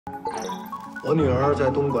我女儿在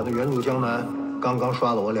东莞的援助江南刚刚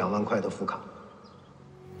刷了我2万块的副卡。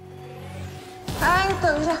哎，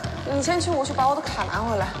等一下，你先去，我去把我的卡拿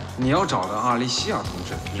回来。你要找的阿丽西亚同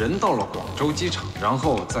志，人到了广州机场，然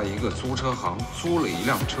后在一个租车行租了一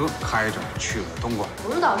辆车，开着去了东莞。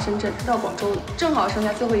不是到深圳，是到广州的，正好剩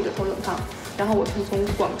下最后一个头等舱，然后我就从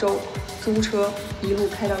广州租车一路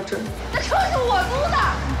开到这儿。那车是我租的。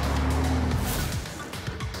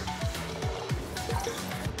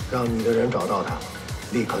让你的人找到他，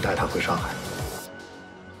立刻带他回上海。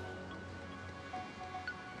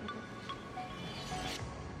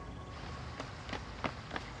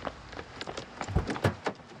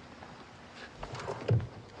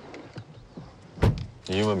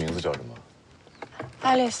 你英文名字叫什么？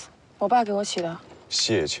爱丽丝，我爸给我起的。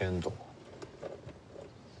谢千朵。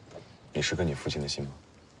你是跟你父亲的姓吗？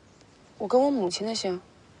我跟我母亲的姓。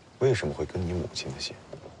为什么会跟你母亲的姓？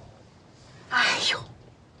哎呦，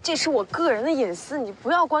这是我个人的隐私，你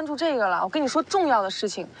不要关注这个了。我跟你说重要的事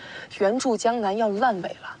情，援助江南要烂尾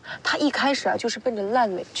了。他一开始啊就是奔着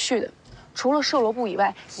烂尾去的，除了售楼部以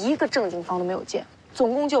外，一个正经房都没有建。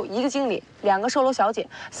 总共就1个经理，2个售楼小姐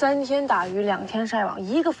，3天打鱼2天晒网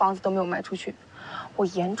，1个房子都没有卖出去。我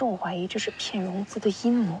严重怀疑这是骗融资的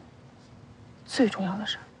阴谋。最重要的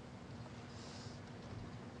是，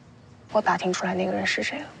我打听出来那个人是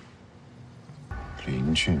谁了。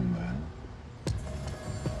林俊文，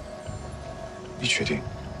你确定？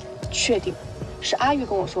确定，是阿玉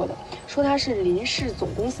跟我说的，说他是林氏总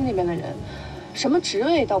公司那边的人，什么职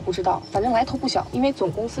位倒不知道，反正来头不小，因为总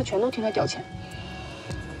公司全都替他调钱。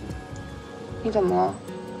 你怎么了？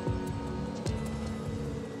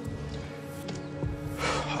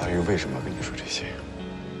阿玉为什么要跟你说这些？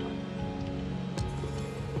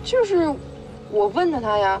就是我问的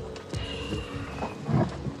他呀。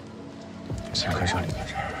先看上你的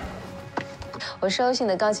事儿。我是欧讯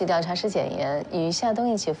的高级调查师简言，与夏冬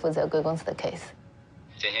一起负责贵公司的 case。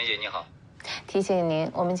简言姐你好，提醒您，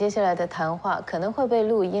我们接下来的谈话可能会被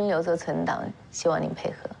录音留作存档，希望您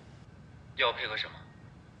配合。要配合什么？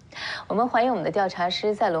 我们怀疑我们的调查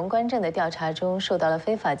师在龙关镇的调查中受到了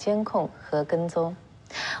非法监控和跟踪，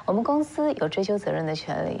我们公司有追究责任的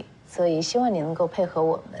权利，所以希望你能够配合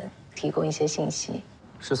我们，提供一些信息。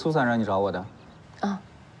是苏珊让你找我的？啊，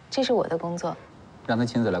这是我的工作，让她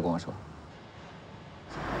亲自来跟我说。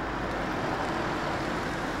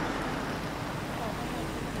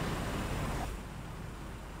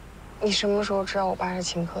你什么时候知道我爸是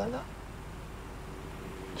请客的？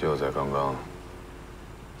就在刚刚。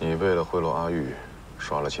 你为了贿赂阿玉，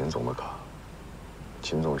刷了秦总的卡。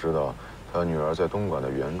秦总知道他女儿在东莞的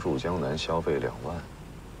援助江南消费2万，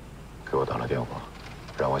给我打了电话，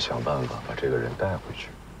让我想办法把这个人带回去。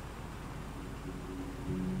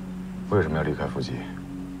为什么要离开腹肌？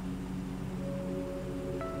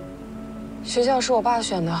学校是我爸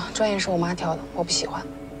选的，专业是我妈挑的，我不喜欢。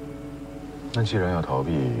那既然要逃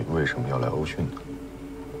避，为什么要来欧讯呢？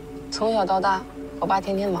从小到大，我爸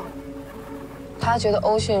天天忙。 他觉得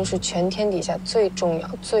欧讯是全天底下最重要、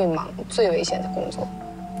最忙、最危险的工作，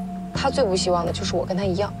他最不希望的就是我跟他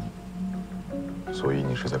一样。所以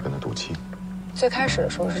你是在跟他赌气？最开始的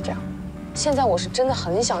时候是这样，现在我是真的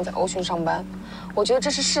很想在欧讯上班，我觉得这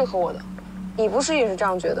是适合我的。你不是也是这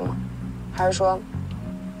样觉得吗？还是说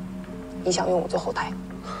你想用我做后台？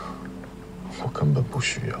我根本不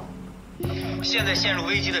需要。现在陷入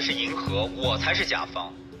危机的是银河，我才是甲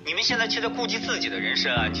方。你们现在却在顾及自己的人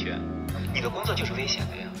身安全。 你的工作就是危险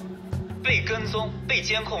的呀，被跟踪、被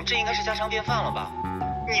监控，这应该是家常便饭了吧？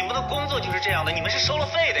你们的工作就是这样的，你们是收了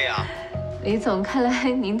费的呀。李总，看来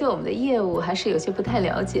您对我们的业务还是有些不太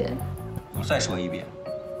了解。我再说一遍，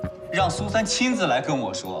让苏珊亲自来跟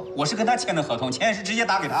我说，我是跟她签的合同，钱也是直接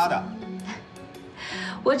打给她的。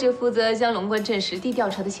我只负责将龙关镇实地调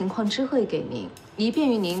查的情况知会给您，以便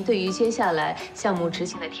于您对于接下来项目执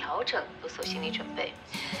行的调整有所心理准备。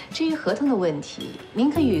 至于合同的问题，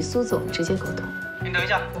您可以与苏总直接沟通。您等一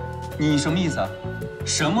下，你什么意思啊？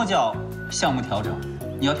什么叫项目调整？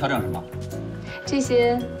你要调整什么？这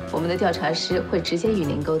些我们的调查师会直接与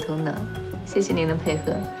您沟通的。谢谢您的配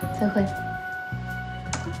合，再会。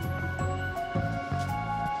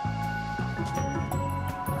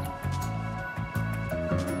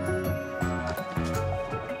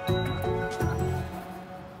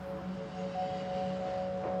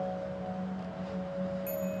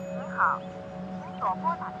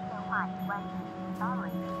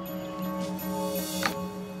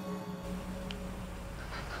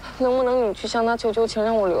能不能你去向他求求情，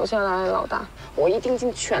让我留下来，老大？我一定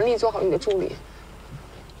尽全力做好你的助理。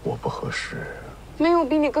我不合适。没有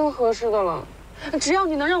比你更合适的了。只要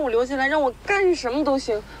你能让我留下来，让我干什么都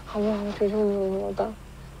行，好不好？我求求你了，老大。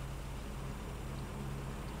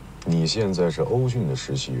你现在是欧讯的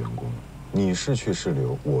实习员工，你是去是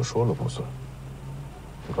留，我说了不算。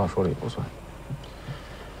你爸说了也不算，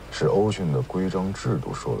是欧讯的规章制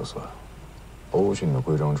度说了算。欧讯的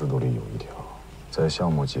规章制度里有一条，在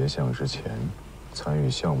项目结项之前，参与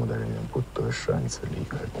项目的人员不得擅自离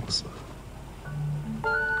开公司。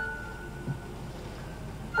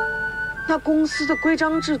那公司的规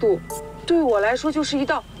章制度，对我来说就是一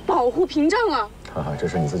道保护屏障啊！哈哈，这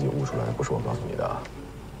是你自己悟出来的，不是我告诉你的。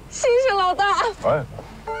谢谢老大。哎，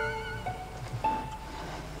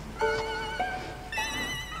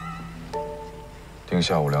订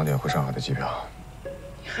下午2点回上海的机票。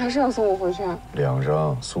你还是要送我回去啊2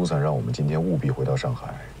张，苏珊让我们今天务必回到上海。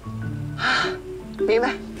啊，明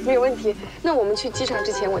白，没有问题。那我们去机场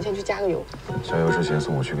之前，我先去加个油。加油之前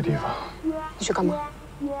送我去个地方。你去干嘛？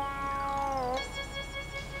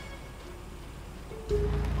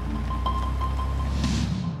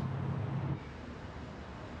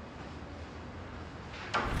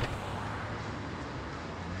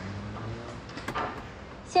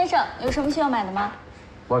先生，有什么需要买的吗？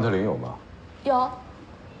万特林有吗？有，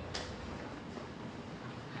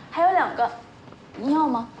还有2个，你要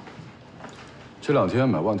吗？这2天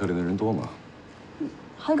买万特林的人多吗？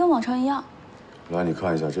还跟往常一样。来，你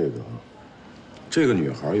看一下这个，这个女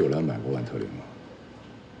孩有来买过万特林吗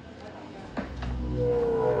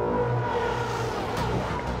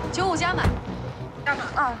？95加买。干嘛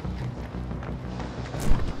啊？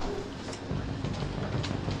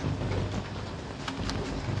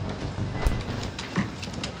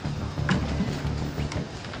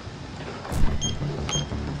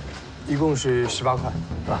一共是18块。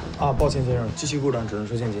抱歉先生，机器故障只能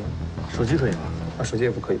收现金。手机可以吗？手机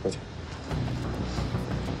也不可以，抱歉。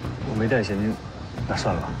我没带现金，那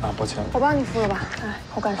算了吧。抱歉。我帮你付了吧。哎，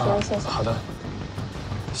我赶时间，谢谢。好的。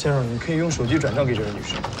先生，你可以用手机转账给这位女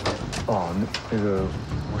士。哦，那个，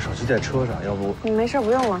我手机在车上，要不……你没事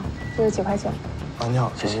不用了，就是几块钱。你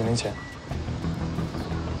好，谢谢您钱。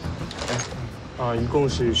一共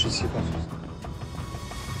是17块。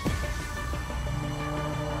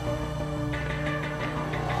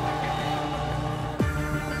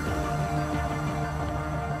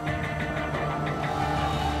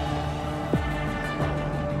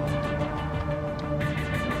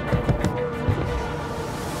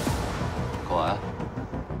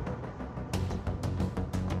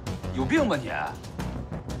有病吧你！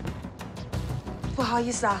不好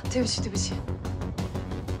意思啊，对不起，对不起。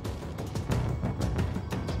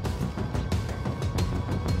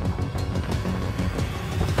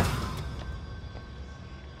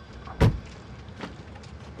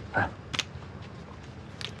哎，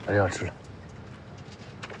来要吃了。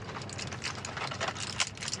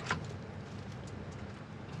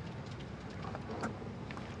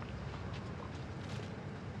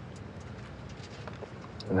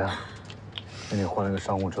怎么样？给你换了个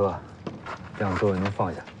商务车，这样座位能放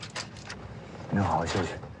下，你能好好休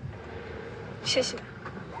息。谢谢。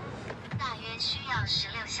大约需要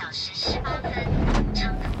16小时18分。